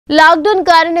Lockdown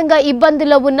కారణంగా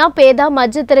ఇబ్బందుల్లో ఉన్న పేద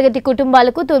మధ్యతరగతి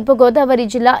కుటుంబాలకు తూర్పుగోదావరి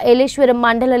జిల్లా ఏలేశ్వరం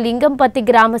మండల లింగంపత్తి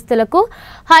గ్రామస్తులకు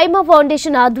హైమా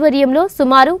ఫౌండేషన్ ఆధ్వర్యంలో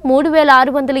సుమారు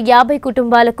 3650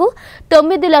 కుటుంబాలకు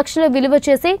 9 లక్షల విలువ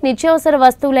చేసే నిత్యావసర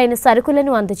వస్తువులైన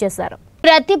సరుకులను అందజేశారు.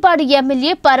 ప్రతిపాడు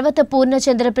ఎమ్మెల్యే పర్వత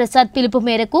పూర్ణచంద్ర ప్రసాద్ పిలుపు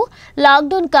మేరకు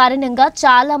లాక్డౌన్ కారణంగా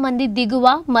చాలా మంది దిగువ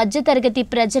మధ్యతరగతి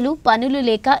ప్రజలు పనులు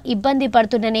లేక ఇబ్బంది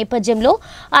పడుతున్న నేపథ్యంలో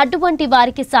అటువంటి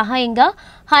వారికి సహాయంగా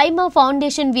హైమా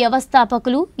ఫౌండేషన్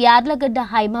వ్యవస్థాపకులు యార్లగడ్డ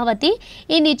హైమావతి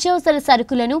ఈ నిత్యావసర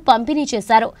సరుకులను పంపిణీ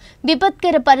చేశారు.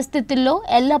 విపత్కర పరిస్థితుల్లో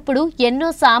ఎల్లప్పుడూ ఎన్నో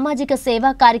సామాజిక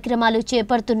సేవా కార్యక్రమాలు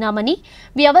చేపడుతున్నామని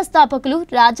వ్యవస్థాపకులు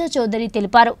రాజా చౌదరి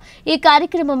తెలిపారు. ఈ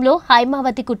కార్యక్రమంలో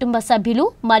హైమావతి కుటుంబ సభ్యులు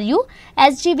మరియు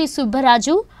ఎస్జీవి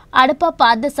సుబ్బరాజు, అడప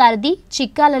పార్థసారథి,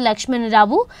 చిక్కాల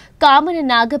లక్ష్మణరావు, కామన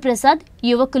నాగప్రసాద్,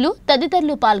 యువకులు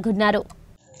తదితరులు పాల్గొన్నారు.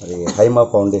 హైమా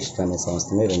ఫౌండేషన్ అనే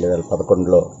సంస్థని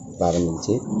 2011లో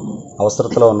ప్రారంభించి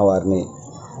అవసరతలో ఉన్న వారిని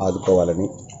ఆదుకోవాలని,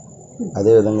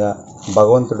 అదేవిధంగా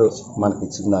భగవంతుడు మనకి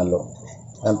ఇచ్చిన దానిలో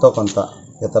ఎంతో కొంత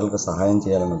ఇతరులకు సహాయం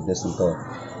చేయాలనే ఉద్దేశంతో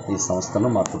ఈ సంస్థను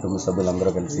మా కుటుంబ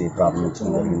సభ్యులందరూ కలిసి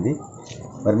ప్రారంభించడం జరిగింది.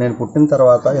 మరి నేను పుట్టిన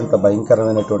తర్వాత ఇంత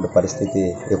భయంకరమైనటువంటి పరిస్థితి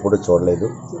ఎప్పుడూ చూడలేదు.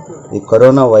 ఈ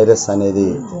కరోనా వైరస్ అనేది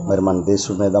మరి మన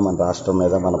దేశం మీద, మన రాష్ట్రం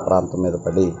మీద, మన ప్రాంతం మీద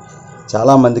పడి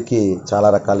చాలామందికి చాలా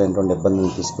రకాలైనటువంటి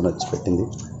ఇబ్బందులు తీసుకుని వచ్చి పెట్టింది.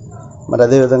 మరి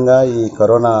అదేవిధంగా ఈ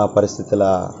కరోనా పరిస్థితుల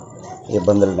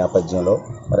ఇబ్బందుల నేపథ్యంలో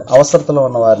మరి అవసరతలో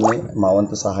ఉన్న వారిని మా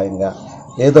వంతు సహాయంగా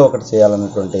ఏదో ఒకటి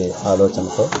చేయాలన్నటువంటి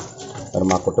ఆలోచనతో మరి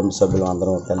మా కుటుంబ సభ్యులు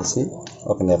అందరం కలిసి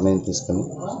ఒక నిర్ణయం తీసుకుని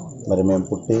మరి మేము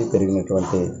పుట్టి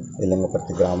పెరిగినటువంటి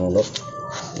లింగపర్తి గ్రామంలో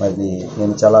మరి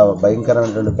నేను చాలా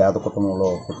భయంకరమైనటువంటి పేద కుటుంబంలో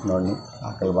పుట్టినవాడిని.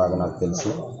 ఆకలి బాధ నాకు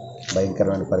తెలిసి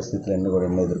భయంకరమైన పరిస్థితులన్నీ కూడా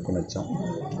ఎన్నో ఎదుర్కొని వచ్చాం.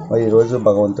 మరి ఈరోజు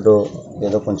భగవంతుడు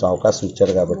ఏదో కొంచెం అవకాశం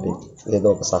ఇచ్చాడు కాబట్టి ఏదో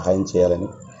ఒక సహాయం చేయాలని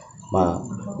మా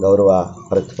గౌరవ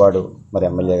ప్రతిపాడు మరి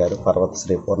ఎమ్మెల్యే గారు పర్వత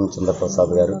శ్రీ పూర్ణచంద్ర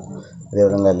ప్రసాద్ గారు,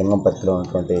 అదేవిధంగా లింగంపర్తిలో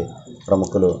ఉన్నటువంటి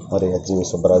ప్రముఖులు మరి ఎస్జీవి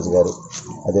సుబ్బరాజు గారు,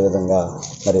 అదేవిధంగా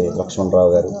మరి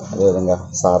లక్ష్మణరావు గారు, అదేవిధంగా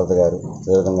సారథి గారు,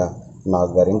 అదేవిధంగా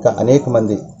నాగ్ గారు, ఇంకా అనేక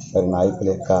మంది మరి నాయకుల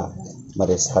యొక్క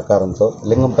మరి సహకారంతో,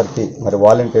 లింగంపర్తి మరి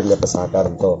వాలంటీర్ల యొక్క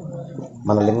సహకారంతో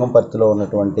మన లింగంపర్తిలో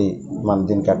ఉన్నటువంటి మన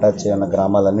దీనికి అటాచ్ అయిన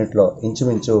గ్రామాలన్నింటిలో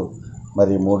ఇంచుమించు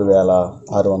మరి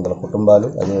 3600 కుటుంబాలు,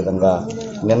 అదేవిధంగా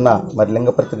నిన్న మరి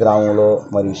లింగపర్తి గ్రామంలో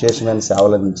మరి విశేషమైన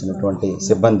సేవలు అందించినటువంటి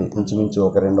సిబ్బంది ఇంచుమించు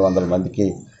ఒక 200 మందికి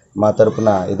మా తరపున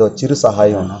ఏదో చిరు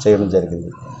సహాయం చేయడం జరిగింది.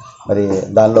 మరి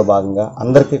దానిలో భాగంగా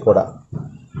అందరికీ కూడా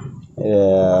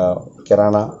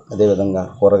కిరాణా, అదేవిధంగా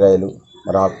కూరగాయలు,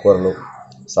 మరి ఆకుకూరలు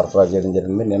సరఫరా చేయడం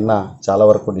జరిగింది. నిన్న చాలా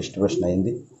వరకు డిస్ట్రిబ్యూషన్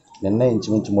అయింది. నిన్న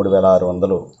ఇంచుమించు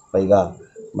 3600 పైగా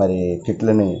మరి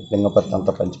కిట్లని లింగపర్తి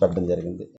అంతా పంచిపెట్టడం జరిగింది.